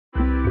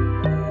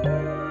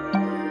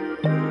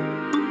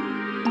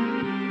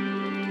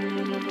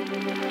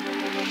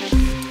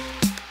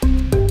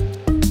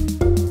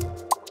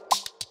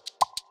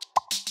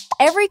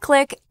Every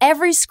click,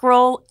 every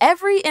scroll,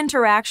 every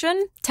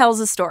interaction tells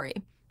a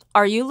story.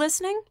 Are you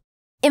listening?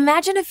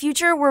 Imagine a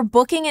future where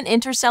booking an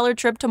interstellar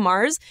trip to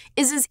Mars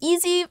is as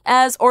easy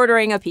as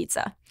ordering a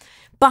pizza.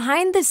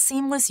 Behind this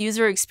seamless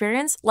user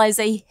experience lies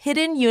a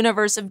hidden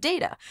universe of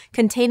data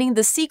containing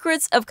the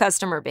secrets of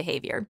customer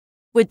behavior.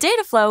 With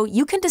Dataflow,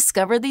 you can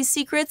discover these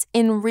secrets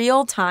in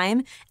real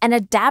time and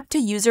adapt to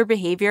user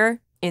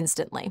behavior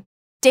instantly.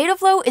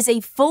 Dataflow is a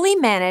fully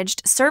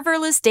managed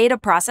serverless data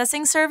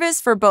processing service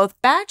for both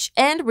batch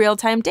and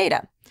real-time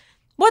data.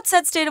 What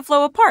sets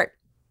Dataflow apart?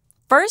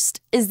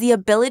 First is the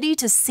ability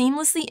to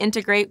seamlessly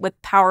integrate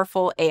with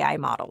powerful AI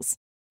models.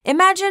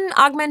 Imagine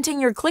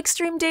augmenting your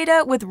Clickstream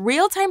data with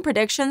real-time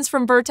predictions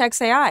from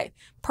Vertex AI,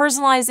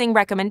 personalizing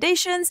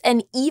recommendations,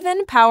 and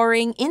even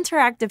powering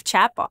interactive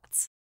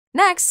chatbots.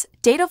 Next,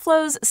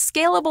 Dataflow's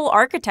scalable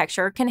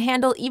architecture can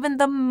handle even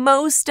the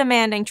most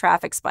demanding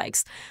traffic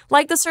spikes,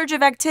 like the surge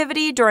of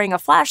activity during a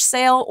flash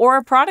sale or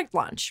a product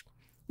launch.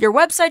 Your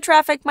website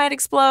traffic might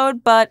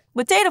explode, but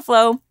with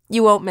Dataflow,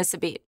 you won't miss a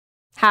beat.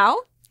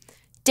 How?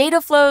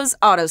 Dataflow's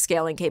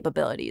auto-scaling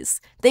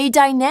capabilities. They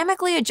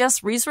dynamically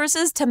adjust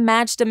resources to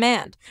match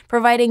demand,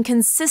 providing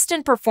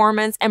consistent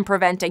performance and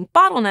preventing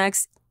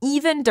bottlenecks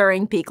even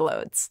during peak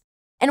loads.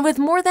 And with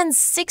more than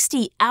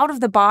 60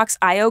 out-of-the-box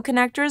I/O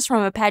connectors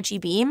from Apache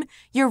Beam,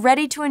 you're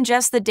ready to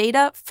ingest the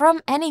data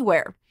from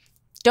anywhere.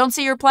 Don't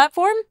see your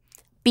platform?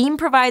 Beam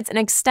provides an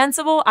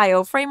extensible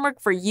I/O framework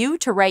for you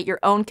to write your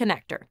own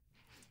connector.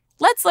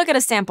 Let's look at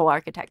a sample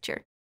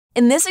architecture.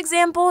 In this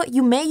example,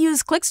 you may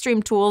use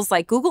Clickstream tools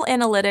like Google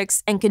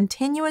Analytics and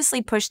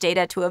continuously push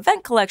data to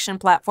event collection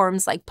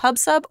platforms like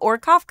PubSub or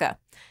Kafka.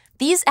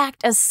 These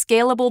act as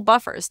scalable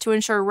buffers to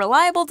ensure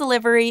reliable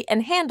delivery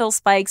and handle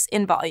spikes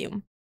in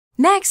volume.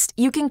 Next,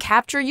 you can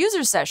capture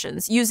user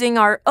sessions using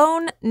our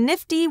own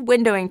nifty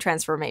windowing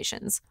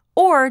transformations,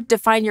 or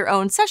define your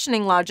own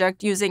sessioning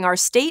logic using our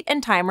state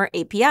and timer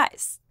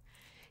APIs.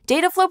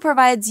 Dataflow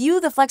provides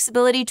you the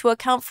flexibility to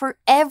account for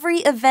every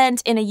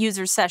event in a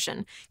user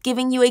session,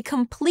 giving you a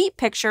complete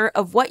picture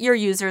of what your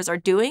users are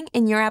doing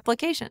in your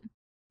application.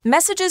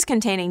 Messages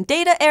containing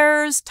data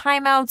errors,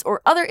 timeouts,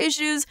 or other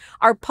issues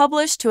are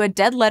published to a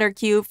dead letter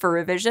queue for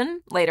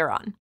revision later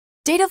on.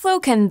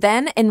 Dataflow can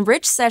then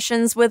enrich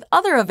sessions with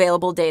other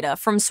available data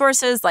from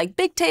sources like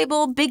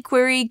Bigtable,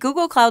 BigQuery,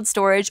 Google Cloud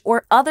Storage,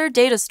 or other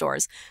data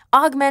stores,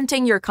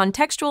 augmenting your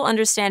contextual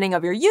understanding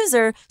of your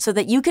user so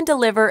that you can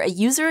deliver a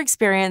user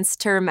experience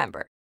to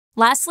remember.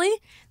 Lastly,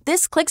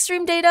 this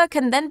Clickstream data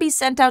can then be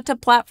sent out to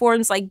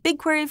platforms like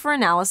BigQuery for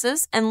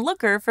analysis and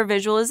Looker for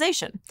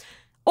visualization.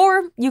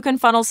 Or you can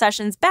funnel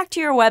sessions back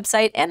to your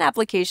website and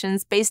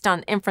applications based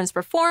on inference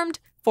performed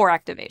for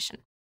activation.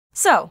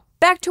 So,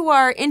 back to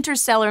our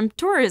interstellar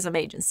tourism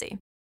agency.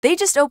 They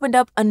just opened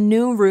up a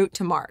new route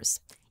to Mars.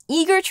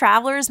 Eager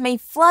travelers may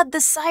flood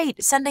the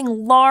site,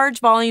 sending large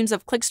volumes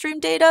of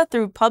Clickstream data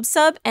through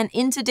PubSub and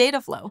into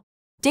Dataflow.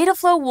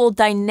 Dataflow will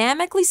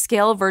dynamically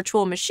scale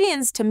virtual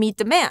machines to meet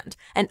demand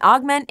and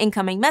augment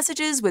incoming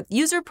messages with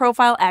user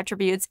profile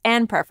attributes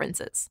and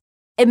preferences.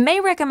 It may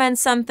recommend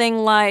something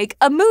like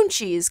a moon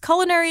cheese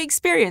culinary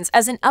experience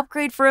as an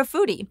upgrade for a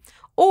foodie,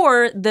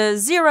 or the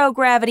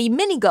zero-gravity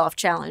mini-golf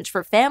challenge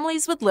for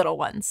families with little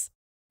ones.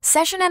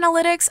 Session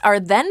analytics are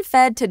then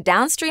fed to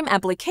downstream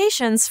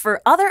applications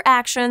for other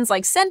actions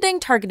like sending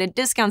targeted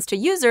discounts to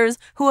users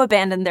who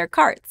abandon their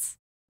carts.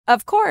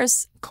 Of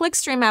course,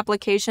 Clickstream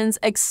applications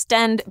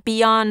extend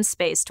beyond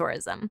space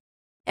tourism.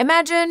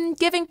 Imagine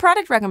giving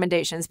product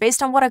recommendations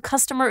based on what a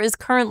customer is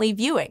currently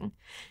viewing,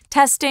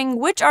 testing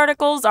which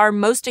articles are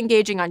most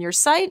engaging on your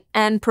site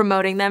and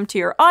promoting them to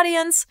your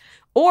audience,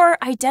 or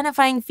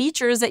identifying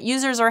features that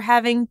users are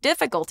having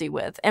difficulty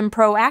with and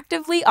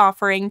proactively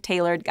offering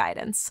tailored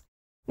guidance.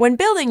 When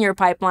building your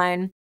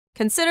pipeline,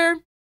 consider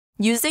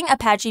using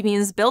Apache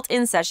Beam's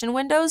built-in session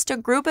windows to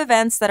group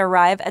events that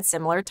arrive at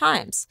similar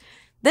times.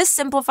 This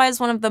simplifies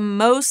one of the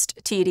most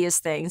tedious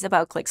things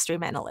about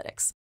Clickstream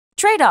analytics.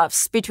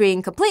 Trade-offs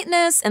between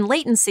completeness and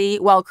latency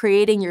while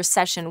creating your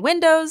session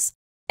windows,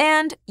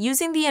 and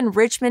using the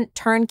enrichment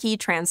turnkey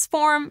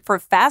transform for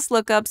fast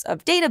lookups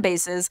of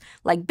databases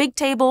like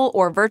Bigtable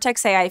or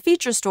Vertex AI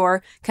Feature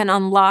Store can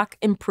unlock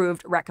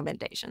improved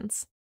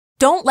recommendations.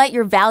 Don't let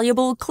your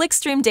valuable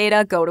Clickstream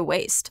data go to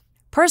waste.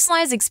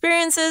 Personalize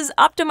experiences,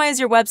 optimize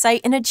your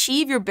website, and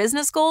achieve your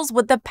business goals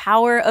with the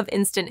power of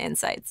instant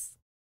insights.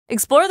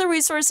 Explore the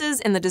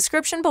resources in the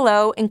description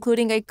below,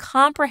 including a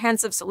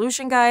comprehensive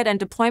solution guide and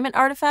deployment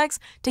artifacts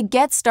to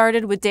get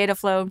started with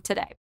Dataflow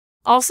today.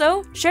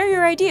 Also, share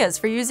your ideas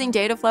for using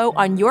Dataflow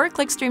on your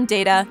Clickstream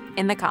data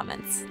in the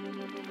comments.